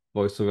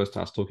 VoiceOver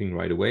starts talking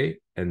right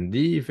away. And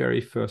the very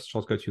first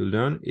shortcut you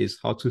learn is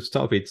how to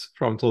stop it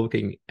from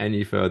talking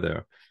any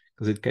further,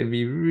 because it can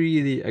be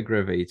really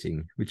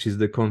aggravating, which is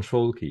the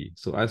control key.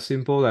 So as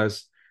simple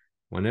as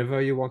whenever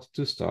you want it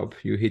to stop,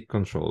 you hit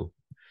control.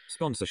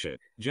 Sponsorship.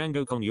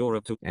 Django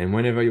Europe to. And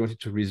whenever you want it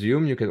to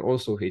resume, you can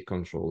also hit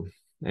control.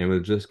 And we'll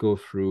just go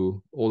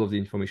through all of the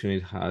information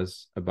it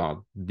has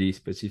about the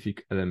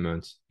specific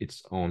elements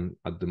it's on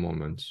at the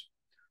moment.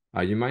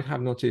 You might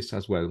have noticed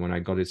as well when I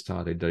got it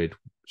started that it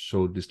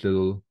showed this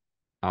little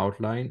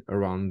outline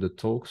around the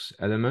talks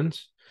element.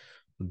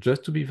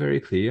 Just to be very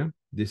clear,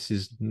 this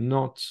is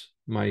not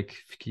my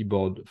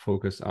keyboard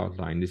focus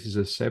outline. This is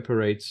a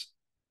separate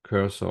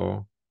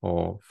cursor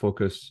or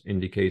focus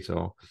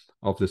indicator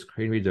of the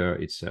screen reader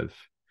itself.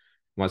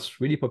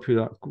 What's really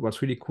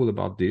cool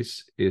about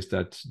this is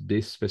that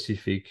this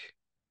specific,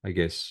 I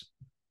guess,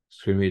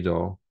 screen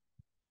reader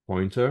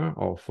pointer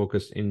or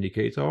focus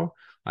indicator,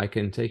 I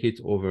can take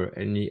it over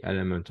any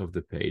element of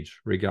the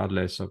page,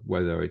 regardless of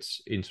whether it's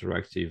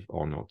interactive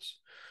or not.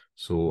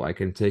 So I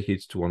can take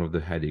it to one of the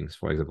headings,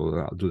 for example.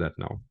 I'll do that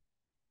now.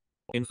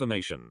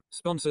 Information,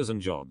 sponsors and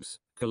jobs,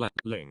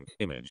 link,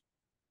 image.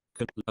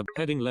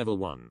 Heading level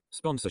 1,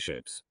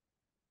 sponsorships.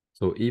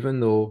 So even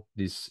though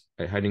this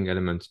heading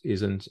element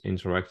isn't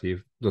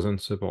interactive,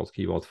 doesn't support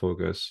keyboard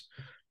focus,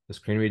 the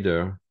screen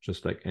reader,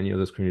 just like any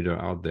other screen reader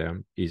out there,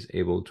 is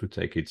able to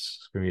take its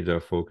screen reader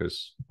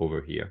focus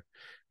over here.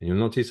 And you'll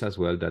notice as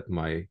well that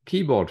my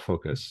keyboard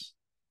focus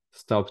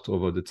stopped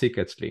over the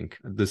tickets link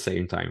at the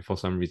same time for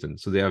some reason.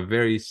 So they are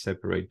very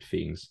separate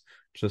things,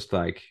 just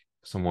like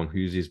someone who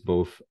uses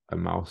both a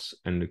mouse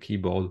and a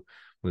keyboard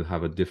will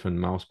have a different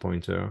mouse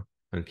pointer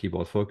and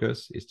keyboard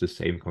focus. It's the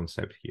same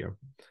concept here.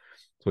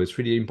 So it's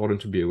really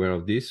important to be aware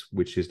of this,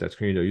 which is that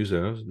screen reader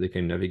users, they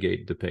can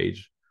navigate the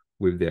page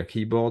with their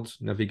keyboard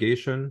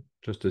navigation,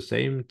 just the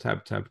same,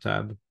 tab, tab,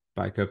 tab,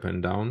 back up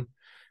and down.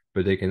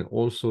 But they can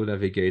also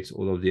navigate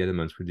all of the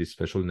elements with this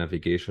special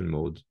navigation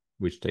mode,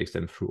 which takes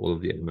them through all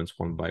of the elements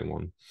one by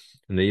one.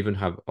 And they even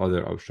have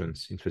other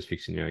options in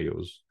specific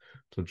scenarios.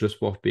 So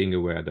just worth being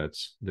aware that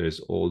there's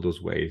all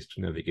those ways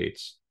to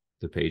navigate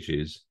the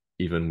pages,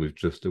 even with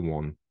just the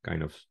one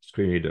kind of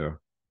screen reader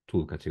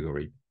tool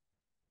category.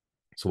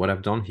 So what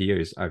I've done here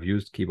is I've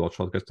used keyboard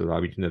shortcuts to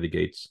allow me to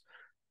navigate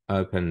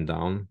up and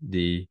down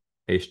the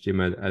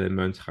HTML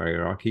element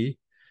hierarchy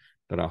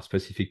that are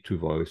specific to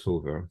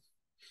VoiceOver.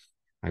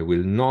 I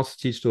will not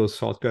teach those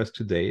shortcuts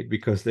today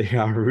because they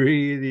are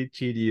really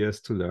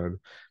tedious to learn,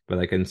 but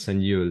I can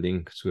send you a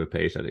link to a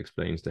page that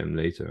explains them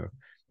later.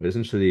 But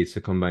essentially, it's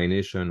a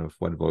combination of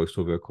what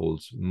VoiceOver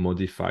calls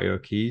modifier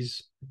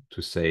keys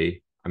to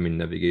say I'm in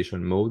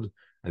navigation mode,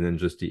 and then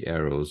just the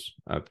arrows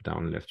up,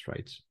 down, left,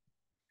 right.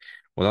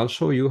 What I'll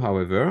show you,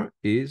 however,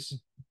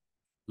 is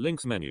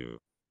links menu.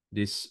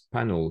 This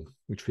panel,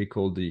 which we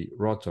call the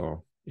rotor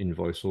in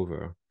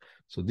VoiceOver.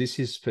 So this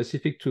is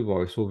specific to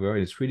VoiceOver,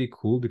 and it's really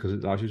cool because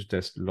it allows you to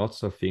test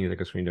lots of things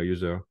like a screen reader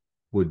user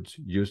would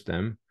use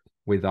them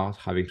without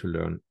having to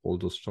learn all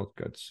those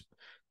shortcuts.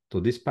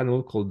 So this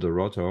panel called the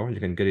rotor, you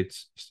can get it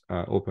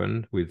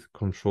open with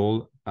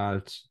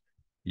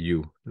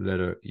Control-Alt-U,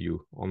 letter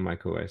U on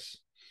macOS.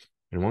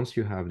 And once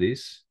you have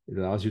this, it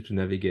allows you to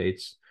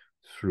navigate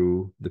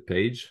through the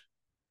page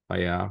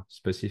via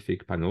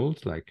specific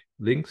panels like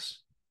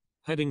links,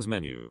 headings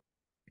menu,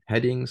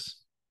 headings.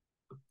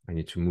 I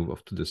need to move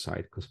off to the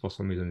side because for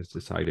some reason it's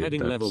decided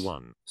heading that level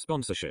 1,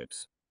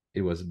 sponsorships.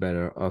 It was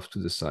better off to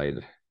the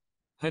side.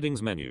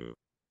 Headings menu.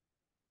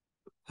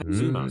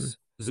 Zoom us,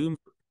 zoom.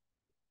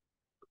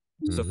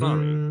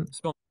 Safari,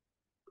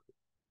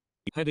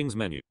 headings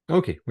menu.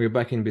 Okay, we're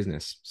back in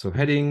business. So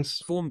headings,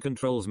 form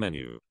controls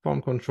menu,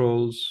 form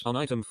controls, on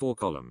item 4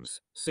 columns,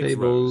 6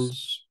 tables.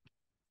 rows.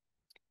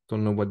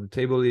 Don't know what the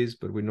table is,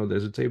 but we know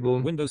there's a table.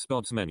 Window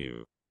spots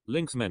menu,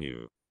 links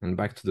menu. And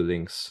back to the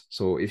links.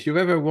 So if you've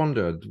ever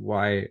wondered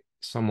why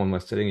someone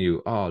was telling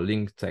you, oh,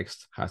 link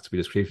text has to be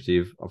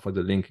descriptive of what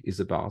the link is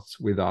about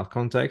without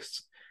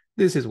context,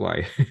 this is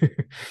why.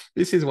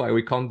 This is why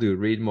we can't do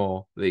read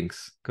more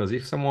links. Because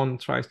if someone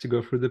tries to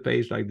go through the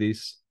page like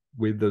this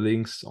with the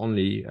links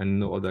only and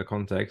no other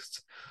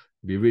context,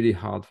 it'd be really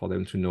hard for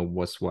them to know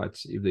what's what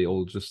if they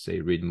all just say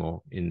read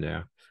more in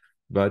there.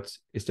 But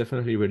it's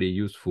definitely really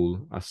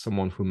useful as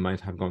someone who might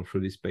have gone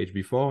through this page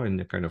before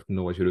and kind of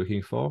know what you're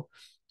looking for,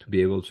 to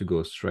be able to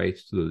go straight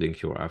to the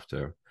link you're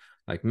after.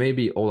 Like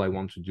maybe all I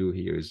want to do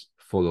here is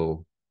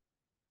follow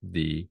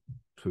the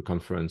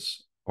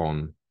conference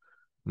on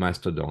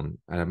Mastodon,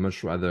 and I'd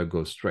much rather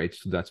go straight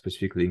to that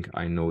specific link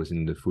I know is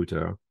in the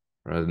footer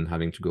rather than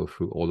having to go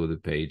through all of the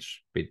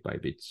page bit by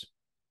bit.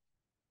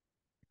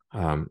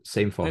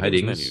 Same for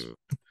headings.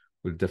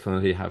 We'll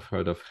definitely have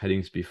heard of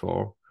headings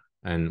before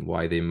and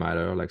why they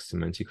matter, like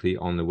semantically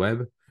on the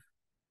web.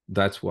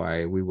 That's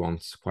why we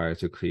want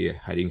quite a clear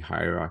heading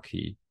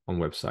hierarchy on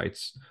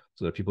websites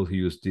so that people who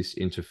use this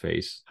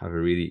interface have a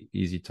really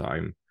easy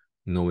time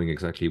knowing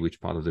exactly which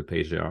part of the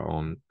page they are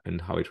on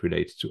and how it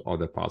relates to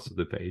other parts of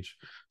the page.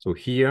 So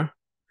here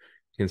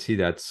you can see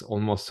that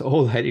almost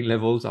all heading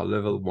levels are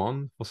level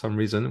 1 for some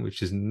reason,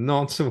 which is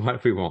not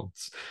what we want.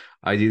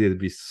 Ideally, there'd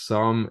be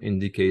some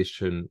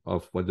indication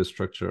of what the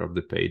structure of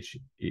the page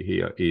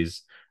here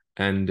is,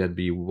 and there'd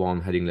be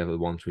one heading level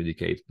 1 to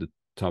indicate the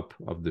top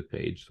of the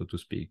page, so to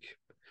speak.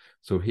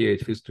 So here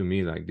it feels to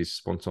me like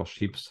this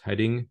sponsorships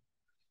heading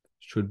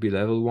should be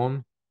level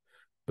 1,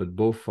 but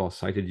both for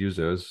sighted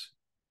users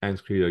and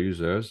screen reader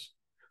users,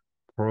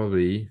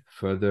 probably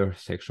further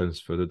sections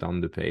further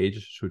down the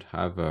page should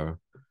have a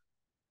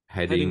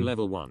heading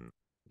level 1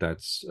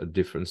 that's a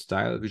different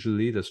style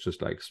visually, that's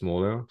just like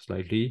smaller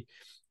slightly,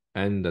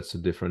 and that's a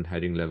different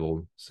heading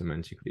level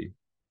semantically.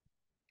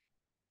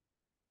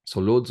 So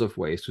loads of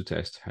ways to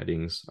test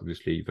headings.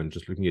 Obviously, even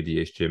just looking at the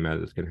HTML,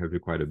 that can help you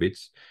quite a bit.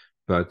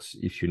 But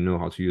if you know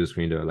how to use a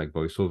screen reader like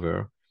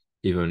VoiceOver,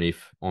 even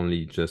if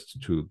only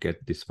just to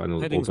get this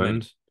panel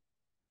opened,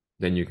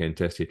 then you can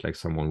test it like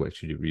someone will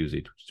actually use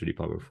it, which is really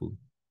powerful.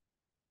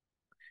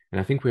 And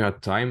I think we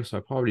had time, so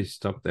I probably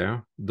stop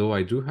there, though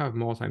I do have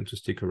more time to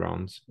stick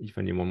around if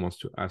anyone wants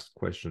to ask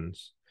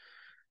questions.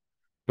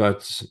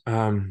 But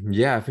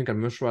yeah, I think I'd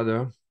much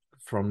rather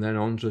from then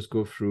on just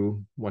go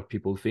through what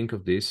people think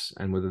of this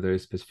and whether there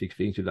is specific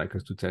things you'd like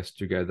us to test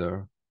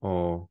together,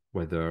 or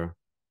whether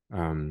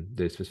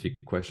there's specific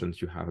questions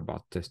you have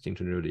about testing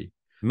generally.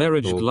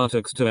 Marriage So-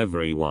 Glutux to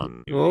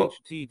everyone. Oh.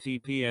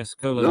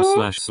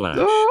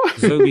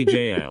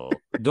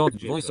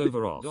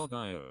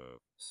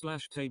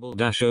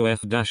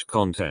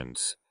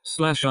 https://zobjl.voiceoveroff.io/table-of-contents/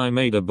 I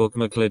made a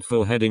bookmarklet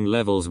for heading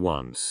levels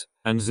once,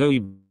 and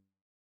Zoe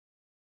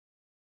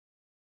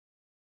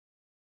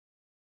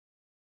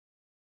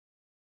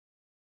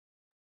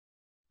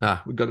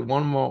we got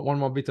one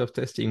more bit of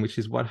testing, which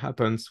is what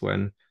happens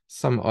when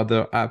some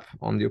other app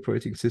on the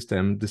operating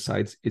system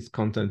decides its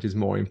content is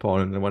more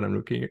important than what I'm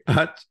looking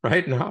at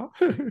right now.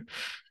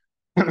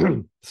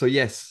 So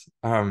yes,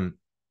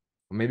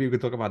 maybe we could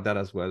talk about that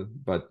as well.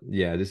 But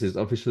yeah, this is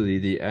officially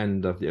the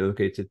end of the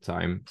allocated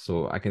time,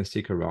 so I can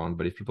stick around.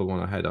 But if people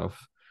want to head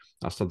off,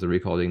 I'll stop the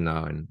recording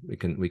now, and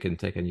we can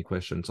take any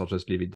questions. I'll just leave it